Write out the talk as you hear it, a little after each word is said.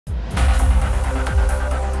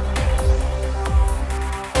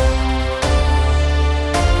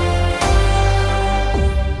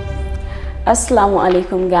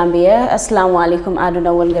Assalamualaikum Gambia, assalamualaikum aduna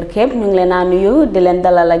wëlngër képp ñu ngi leen a nuyu di leen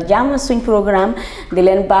dalal ak jàmm suñ programme di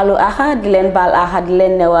leen baalu aha di leen baal aha di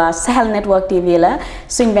leen ne waa Sahel Network TV la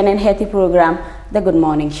suñ beneen xeeti programme The Good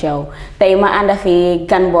Morning Show tey ma ànda fi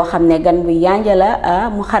gan boo xam ne gan bu yànja la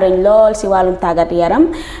mu xarañ lool si wàllum tàggat yaram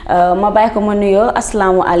ma bàyyi ko ma nuyoo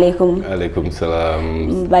assalamualaikum. Aleykum salaam.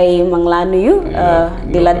 Mbye ma ngi laa nuyu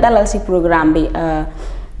di la dalal si programme bi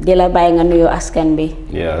di la bàyyi nga nuyoo askan bi.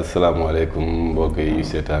 Assalamualaikum mbokk yi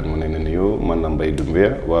seetaan mu ne na nuyu man la Mbye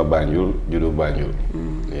Dumbuya waa Banjul juddu Banjul.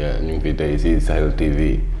 ñu ngi fi tey si Sahel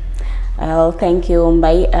TV. Thank you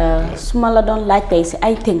Mbye su ma la doon laaj tey si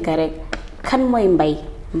ay tënk rek kan mooy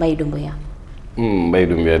Mbye Dumbuya. Mbye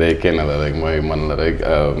Dumbuya day kenn la rek mooy man la rek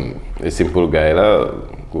simple guy la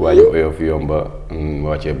ku waaju oyof yomba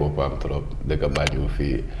wàccee boppam trop dëkk Banjul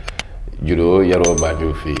fii juddoo yaroo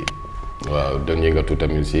Banjul fii. waaw doon yëngatu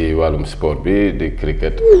tamit si wàllum sport bi di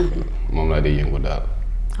cricket moom laa di yëngu daal.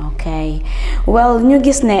 Okay, well ñu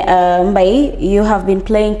gis ne Mbye you have been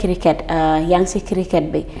playing cricket yaa ngi si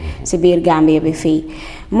cricket bi si biir Gambia bi fii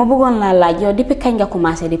ma bëggoon laa laaj yow depuis kañ nga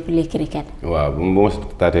commencé di play cricket. waaw bu ma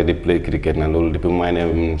starté di play cricket na loolu depuis maa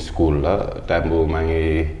ne school la time boobu maa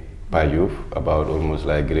ngi Pajuf about almost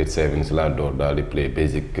like grade 7 laa door daal di play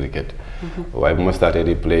basic cricket. waaye bu ma starté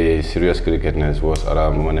di play serious cricket was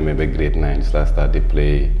around bu ma demee ba grade 9 laa start di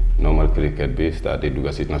play normal cricket bi start di dugg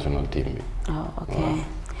si national team bi. Oh, ok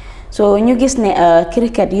so ñu gis ne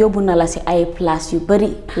cricket yóbbu na la si ay place yu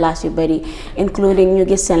bëri including ñu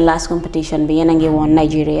gis seen last competition bi yéen a ngi woon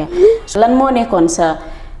Nigeria so lan moo nekkoon sa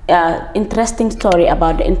interesting story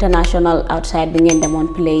about the international outside bi ngeen demoon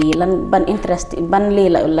play yi lan ban interest ban lii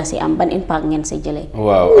la si am ban impact ngeen si jëlee.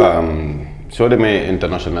 waaw soo demee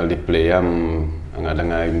international di play da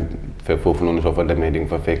nga foofu noonu soo fa demee di nga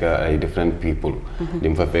fa fekk ay different people. di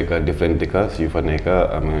nga fa fekk different dëkk yu fa nekk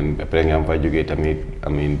après nga am fa jógee tamit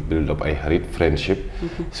build up ay xarit friendship.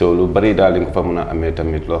 so lu bari daal di nga fa mën a amee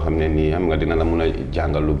tamit loo xam ne nii xam nga dina la mën a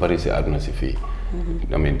jàngal lu bari si àdduna si fii.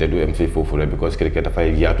 te du am fii foofu rek because cricket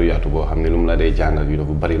dafay yaatu boo xam ne lu mu la day jàngal yu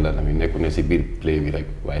dafa bari la tamit nekku ne si biir play bi rek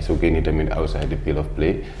waaye soo génnee tamit outside the field of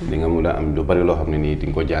play di nga mën a am lu bari loo xam ne nii di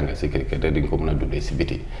nga ko jàngal si cricket te di nga ko mën a dundee si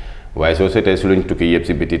biti waaye soo seetee si luñ tukki yëpp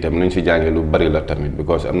si biti tamit luñ si jàngee lu bari la tamit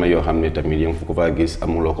because am na yoo xam ne tamit yaa ngi fu ko faa gis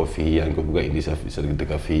amuloo ko fii yaa ngi ko bëgg a indi sa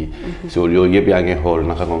dëkk fii so yooyu yëpp yaa ngi xool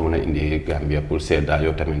naka nga mën a indi Gambia pour sedda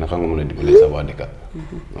yow tamit naka nga mën a dimbale sa waa dëkk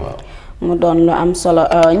waaw mu doon lu am solo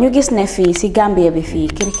ñu gis ne fii si Gambia bi fii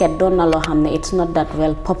cricket doon na loo xam ne it's not that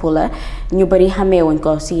well popular ñu bëri xamee wuñ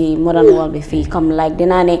ko si modern world bi fii comme like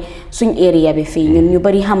dinaa ne suñ area bi fii ñun ñu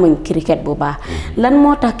bëri xamuñ cricket bu baax lan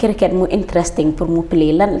moo tax cricket mu interesting pour mu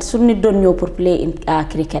play lan su nit doon ñëw pour play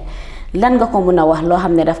cricket lan nga ko mën a wax loo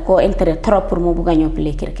xam ne daf koo intérêt trop pour mu bugg a ñëw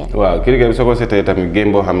play cricket. waaw cricket bi soo ko seetee tamit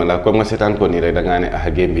game boo xam ne la comme nga seetaan ko nii rek da ngaa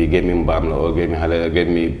ne game bi mbaam la oo game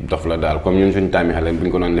bi dof la daal comme ñun suñu taami xale bu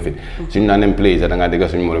ñu ko doon lifin suñu naan dem play sax da ngaa dégg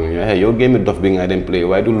suñu morom yi ñoo yow game bi dof bi nga dem play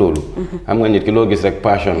waaye du loolu xam nga nit ki loo gis rek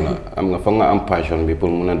passion la am nga foog nga am passion bi pour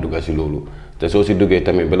mun a dugg si loolu te soo si duggee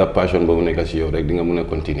tamit bala passion boobu nekk si yow rek di nga mën a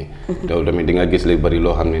continuer te tamit di nga gis lu bari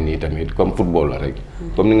loo xam ne nii tamit comme football la rek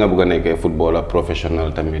comme ni nga bëgg a nekkee football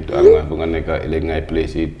professionnel tamit ak nga bëgg a nekk léegi ngay play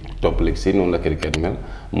si top league si noonu la cricket mel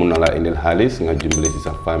mun na laa indil xaalis nga dimbali si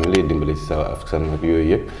sa famille dimbali si sa askan ak yooyu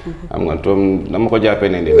yëpp xam nga toom dama ko jàppee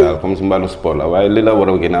ne di daal comme si mbaalu sport la waaye li la war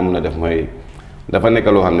a gën a mën a def mooy dafa nekk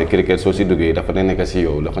loo xam ne cricket soo si duggee dafa nekk si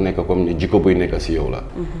yow dafa nekk comme ni jikko buy nekk si yow la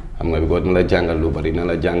xam nga bi ko dina la jàngal lu bari dina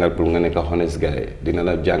la jàngal pour nga nekk honest guy dina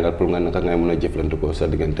la jàngal pour nga naka ngay mën a jëflante ko sa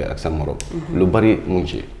diggante ak sa morom lu bari mu ngi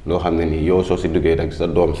ci loo xam ne nii yow soo si duggee rek sa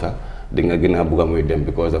doom sax di nga gën a bugg a muy dem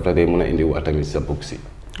because dafa day mën a indi waa tamit sa bugg si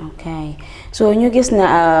ok so ñu gis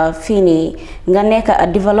na fii nii nga nekk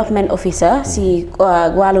development officer si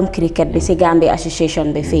wàllum cricket bi si Gambia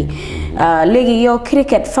association bi fii léegi yow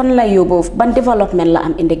cricket fan la yóbbu ban development la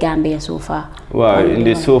am indi Gambia so far. waaw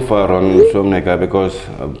indi so far on soo nekk because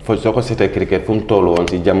soo ko seetee cricket fu mu toll woon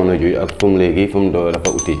si jamono ji ak fu mu léegi fu mu doo dafa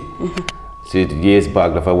uti si years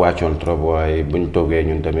back dafa wàccoon trop waaye buñ toogee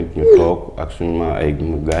ñun tamit ñu toog ak suma ay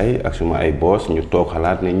gaay ak suma ay boss ñu toog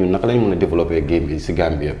xalaat ne ñun naka lañ mën a développer game bi si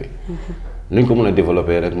Gambia bi luñ ko mën a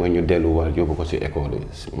développer rek mooy ñu delluwaat yóbbu ko si école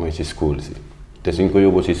yi mooy si school si te suñ ko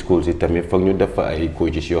yóbbu si school si tamit foog ñu def fa ay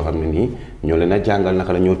coaches yoo xam ne nii ñoo leen a jàngal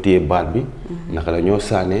naka la ñoo téye baat bi naka la ñoo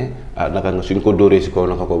saanee naka nga suñ ko dóoree si kaw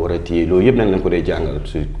naka ko war a téye loolu yëpp nañ leen ko dee jàngal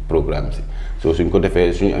si programme si so suñ ko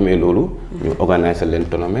defee suñu amee loolu ñu organiser leen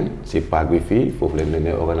tournament si parc bi fii foofu leen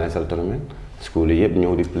leen organiser tournament school yi yëpp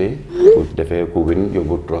ñëw di play pour defee ku win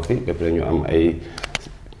yóbbu trophy ba pare ñu am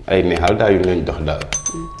ay neexal daal yu leen dox daal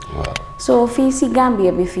waaw. so fii si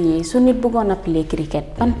Gambia bi fii su nit bëggoon a play cricket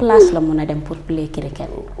ban place la mun a dem pour play cricket.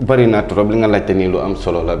 bari na trop li nga laajte nii lu am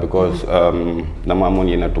solo la because dama amoon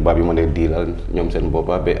yenn tubaab yi ma dee diilal ñoom seen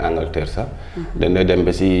boppa ba Angleterre sax. dañ dee dem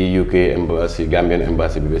ba si UK embassy Gambian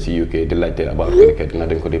embassy bi ba si UK di laajte about cricket na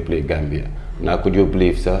dañ ko dee play Gambia. Now could you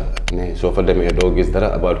believe sax ne soo fa demee doo gis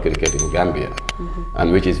dara about cricket in Gambia.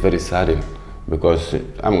 and which is very saddening because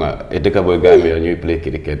am nga dëkk booy Gambia ñuy play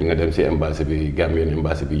cricket nga dem si embassy bi Gambian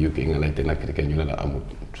embassy bi UK nga laajte na cricket ñu ne la amul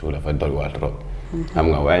so dafa doy waar trop. xam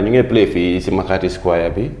nga waaye ñu ngi play fii si Makati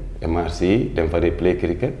Square bi MRC dem fa di play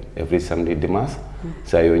cricket every samedi dimanche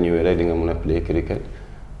saa yoo ñëwee rek di nga mun a play cricket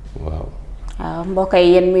waaw. waaw mbokk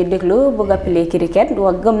yi yéen muy déglu bëgg a play cricket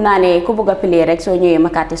wa gëm naa ne ku bëgg a play rek soo ñëwee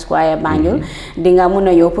Makati Square Banjul di nga mun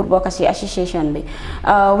a ñëw pour bokk si association bi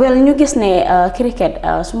well ñu gis ne cricket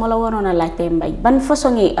su ma la waroon a laajte Mbye ban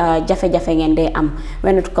façon yi jafe-jafe ngeen dee am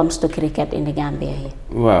when it comes to cricket in the Gambia yi.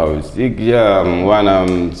 waaw si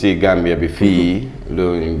waanaam si Gambia bi fii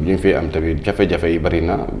lu ñu fi am tamit jafe-jafe yi bari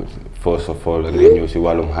na first of all nga ñëw si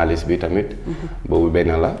wàllum xaalis bi tamit boobu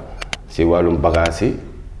benn la si wàllum bagage yi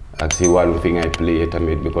ak si wàllum fi ngay play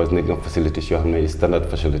tamit because nit nga facilities yoo xam ne standard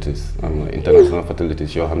facilities am nga international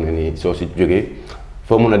facilities yoo xam ne nii soo si jógee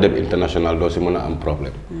foo mun a dem international doo si mën a am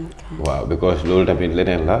problème waaw because loolu tamit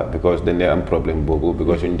leneen la because dañ lay am problème boobu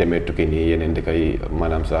because suñ demee tukki nii yeneen dëkk yi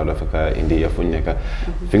maanaam South Africa India fu ñu nekk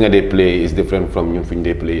fi nga dee play is different from ñun fu ñu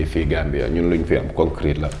dee play fii Gambia ñun luñ fi am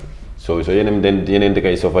concrete la so yeneen dëkk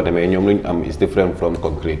yi soo fa demee ñoom luñ am is different from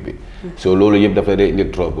concrete bi so loolu yëpp dafa dee indi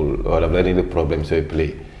trouble wala dafa dee indi problème sooy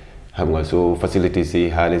play xam nga so facility si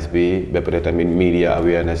xaalis bi ba pare tamit media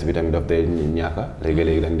awareness bi tamit daf dee ñaaka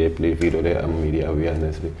léegi-léegi dañ dee play fii doo dee am media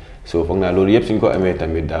awareness bi so foog naa loolu yëpp suñ ko amee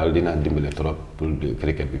tamit daal dinaa dimbale trop pour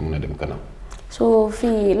cricket bi mun a dem kanam. so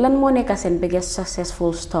fii lan moo nekk seen biggest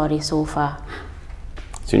successful story so far.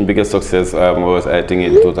 suñ biggest success was I think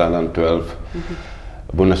in 2012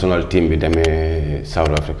 bu national team bi demee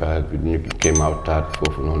South Africa ñu came out third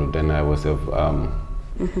foofu noonu then I was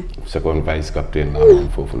second vice captain laa moom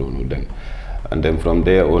foofu noonu den and then from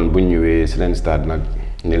there on bu ñëwee si leen start nag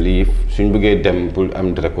ne lii suñ bëggee dem pour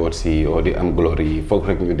am record si oo di am glory yi foog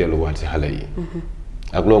rek ñu delluwaat si xale yi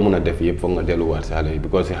ak loo mun a def yëpp foog nga delluwaat si xale yi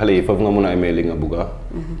because si xale yi foofu nga mun a amee li nga bugga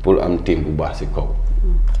pour am team bu baax si kaw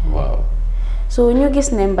waaw. so ñu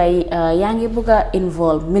gis ne Mbye yaa ngi bëgg a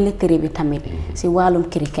involve military bi tamit si wàllum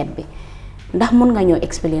cricket bi ndax mun nga ñoo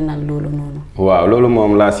explainal loolu noonu. waaw loolu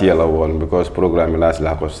moom last year la woon because programme bi last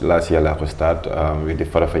year laa ko start with the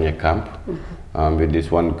Farafenni camp with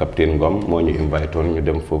this one captain Ngom moo ñu invite woon ñu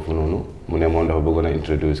dem foofu noonu mu ne moom dafa bëggoon a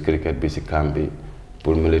introduce cricket bi si camp bi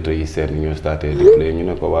pour military yi seet ñu starté di play ñu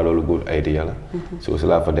ne ko waa loolu good idea la so si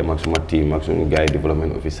laa fa dem ak suma team ak suñu gars yi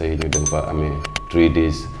development officer yi ñu dem fa amee 3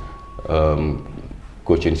 days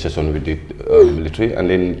coaching session with the military and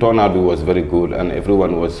then turnout was very good and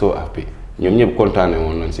everyone was so happy. ñoom ñëpp kontaane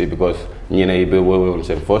woon nañ si because ñeneen yi ba woon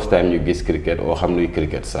seen first time ñu gis cricket oo xam luy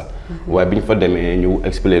cricket sax waaye bi ñu fa demee ñu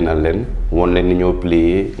explainal leen woon leen ni ñoo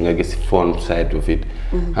play nga gis fun side of it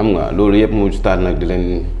xam nga loolu yëpp mu start nag di leen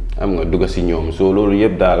xam nga dugg si ñoom so loolu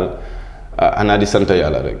yëpp daal ana di sant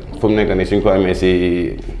yàlla rek fu mu nekk nii suñ ko amee si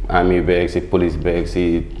army beeg si police beeg si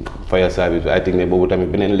fire service I think ne boobu tamit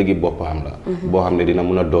beneen liggéey bopp xam la boo xam ne dina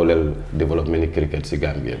mun a dooleel développement ni cricket si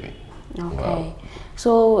Gambia bi. Okay.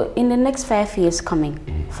 So in the next 5 years coming,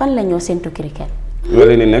 fan la ñoo séntu cricket? Well,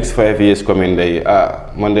 in the next 5 years coming day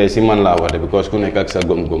man day si man laa wate because ku nekk ak sa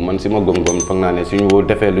gom-gom man si ma gom-gom foog naa ne suñu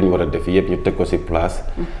defee lu ñu war a def yëpp ñu teg ko si place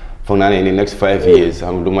foog naa ne in the next 5 years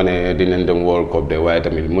xam du ma ne dinañ dem World Cup de waaye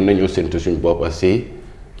tamit mën nañoo séntu suñu bopp si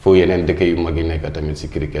foo yeneen dëkk yu mag yi nekk tamit si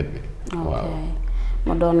cricket bi. waaw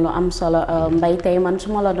mu doon lu am solo Mbye tey man su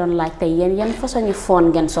ma la doon laaj tey yéen yan façon yi fond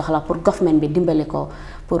ngeen soxla pour government bi dimbali ko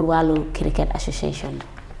pour wàllu cricket association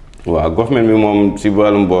bi. waaw government bi moom si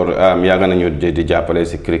wàllum boor yàgg nañu di jàppale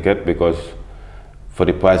si cricket because for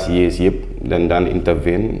the past years yëpp dañ daan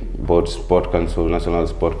intervene both sport council national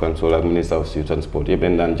sport council ak minister of youth and sport yëpp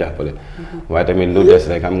dañ daan jàppale waaye tamit lu des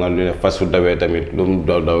rek xam nga lu ne fas su dawee tamit lu mu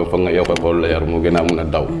daw foog nga yokk ko la yar mu gën a mun a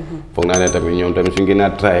daw foog naa ne tamit ñoom tamit suñ gën a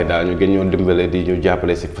try daal ñu gën ñoo dimbale di ñu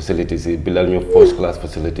jàppale si facilities yi bilal ñu first class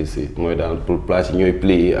facilities yi mooy daal pour place yi ñooy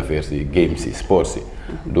play affaires yi games yi sports yi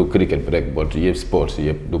du cricket bi rek but yëpp sports yi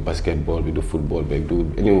yëpp du basketball bi du football bi du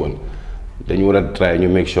anyone dañu war a try ñu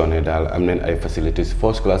make sure ne daal am nañ ay facilities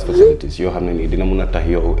first class facilities yoo xam ne nii dina mun a tax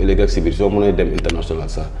yow ëllëg ak si biir soo mun a dem international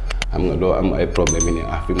sax xam nga doo am ay problème yi ne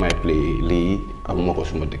fi may play lii amuma ko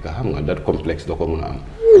suma dëkka xam nga that complexe doo ko mun a am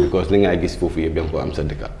because li ngay gis foofu yëpp yaa ngi ko am sa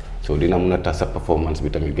dëkka so dina mun a tax sa performance bi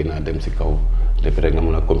tamit gën a dem si kaw depuis rek nga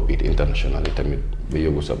mun a compete international yi tamit ba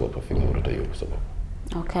yóbbu sa bopp fi nga war a yóbbu sa bopp.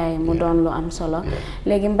 ok mu doon lu am solo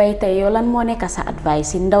léegi Mbye tey yow lan moo nekk sa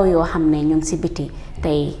advice si ndaw yoo xam ne ñu ngi si biti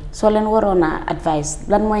tey soo leen waroon a advice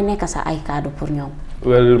lan mooy nekk sa ay kaddu pour ñoom.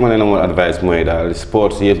 well ma leen amoon advice mooy daal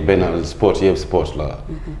sports yëpp benn sports la.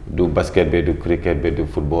 du basket bi du cricket bi du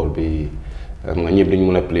football bi xam nga ñëpp dañu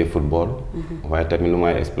mën a play football. waaye tamit lu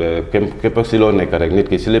may expliqué képp si loo nekk rek nit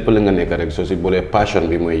ki si lépp la nga nekk rek soo si boolee passion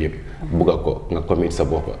bi mooy yëpp. bugga ko nga commit sa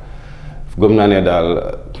bopp. gëm naa ne daal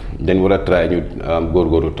dañ war a try ñu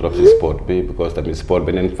góorgóorlu trop si sport bi because tamit sport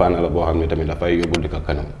beneen fànn la boo xam ne tamit dafay yóbbu dëkk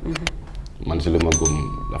kanam. man si lu ma gëm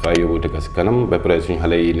dafay yóbbu dëkk si kanam ba pare suñu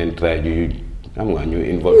xale yi neen try ju xam nga ñu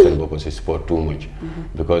involve seen bopp si sport too much.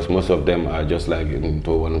 because most of them are just like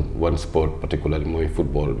into one sport particularly mooy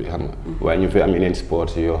football bi xam nga. waaye ñu fi am yeneen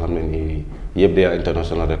sports yoo xam ne nii yëpp they are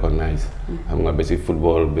international recognized. xam nga ba si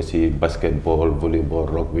football ba si basketball volleyball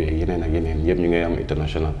rugby yeneen ak yeneen yëpp ñu ngay am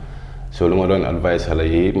international. so lu ma doon advice xale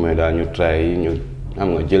yi mooy daal ñu try ñu xam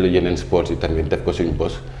nga jël yeneen sports yi tamit def ko suñu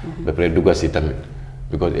bos. ba pare dugga si tamit.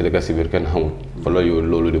 because ëllëg si biir kenn xamul fa la yow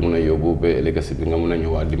loolu di mun a yóbbu ba ëllëg si biir nga mun a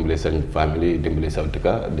ñëwaat dimbale sa famille dimbale sa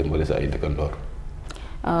dëkka dimbale sa ay dëkkandoor.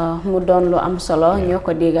 mu doon lu am solo ñoo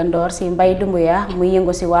ko déggandoor si Mbye Dumbuya muy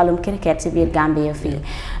yëngu si wàllum cricket si biir Gambia fii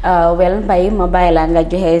wel Mbye ma bàyyi la nga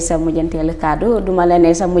joxe sa mujjanteeli kaddu duma la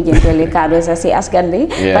ne sa mujjanteeli kaddu sa si askan bi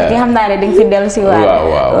parce que xam naa ne dinga fi dellu si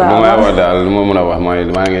waaw lu may wax daal lu ma mën a wax mooy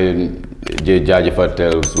maa ngi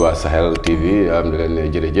jaajëfatel waa Sahel TV am di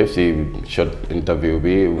leen jërëjëf si short interview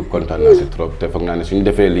bi kontaan naa si trop te foog naa ne suñu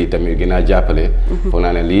defee lii tamit gën a jàppale foog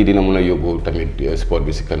naa ne lii dina mën a yóbbu tamit sport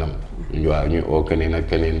bi si kanam waaw ñu oo keneen ak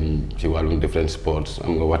keneen ci wàllum different sports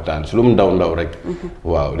am nga waxtaan su lu mu ndaw rek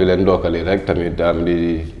waaw di leen ndokkali rek tamit am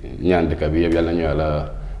di ñaan dëkk bi yëpp yàlla ñu yàlla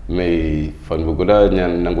may fan bu gudda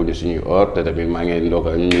ñaan nanguñu suñuy or te tamit maa ngi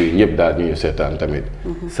ndokkal ñuy ñëpp daal ñu seetaan tamit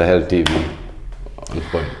Sahel TV on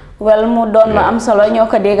point. well mu doon lu am solo ñoo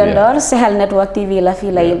ko déggandoor Sahel Network TV la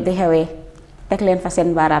fii la yëpp di xewee teg leen fa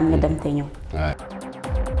seen baaraam ñu dem te ñëw.